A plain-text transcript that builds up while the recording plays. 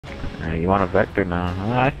Hey, you want a vector now?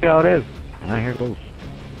 I see how it is. Alright, here goes.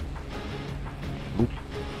 Oops,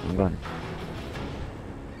 I'm gone.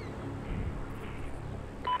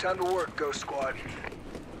 Time to work, Ghost Squad.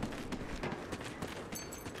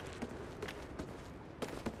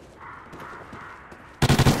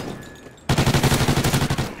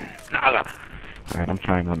 Alright, I'm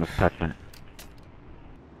trying on this peasant.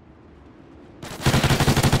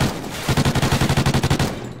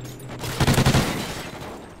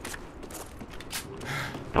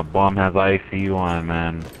 The bomb has ICU on,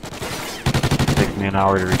 man. It takes me an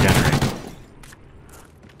hour to regenerate.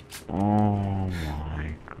 Oh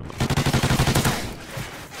my god.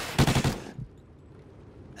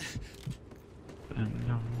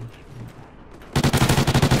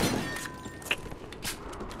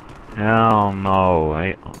 Hell no.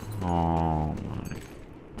 Oh my.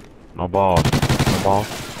 No balls. No balls.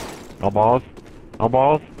 No balls. No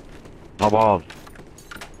balls. No balls.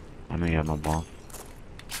 I mean, yeah, no balls.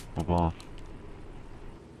 No balls.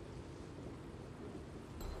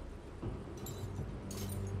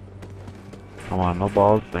 Come on, no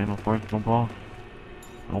balls. Ain't no force, no balls.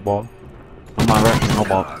 No balls. Come on, Rex, no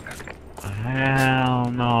balls.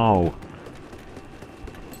 Hell no.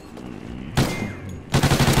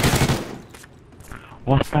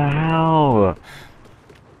 What the hell?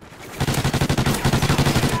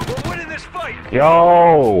 We're winning this fight.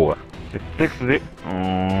 Yo! It's 6-0.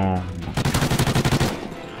 Oh.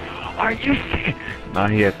 Are you serious? No,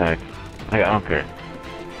 he attacked. I don't care.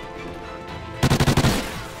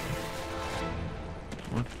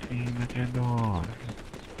 What team is your dog?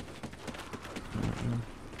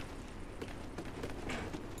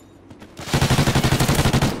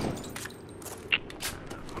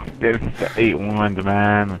 There's 8-1,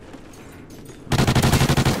 man.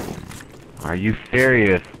 Are you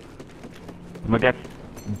serious? Look at.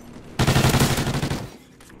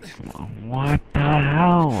 What the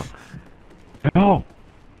hell? No.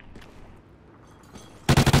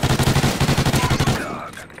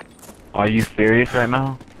 Are you serious right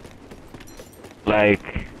now?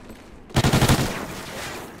 Like.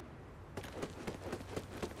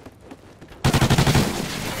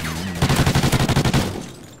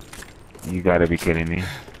 You gotta be kidding me.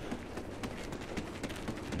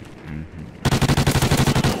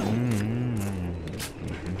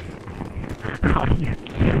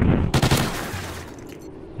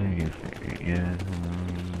 Yeah.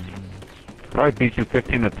 Probably beat you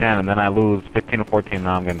 15-10, and then I lose 15-14.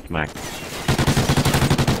 Now I'm getting smacked.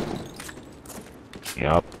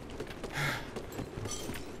 Yup.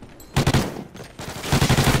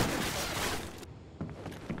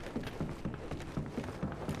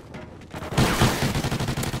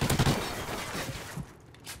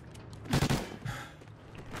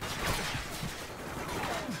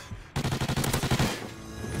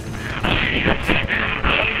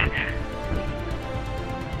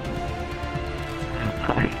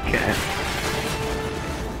 I can't.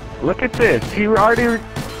 Look at this. He already.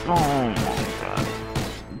 Oh my god.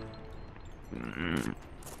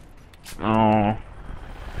 Oh.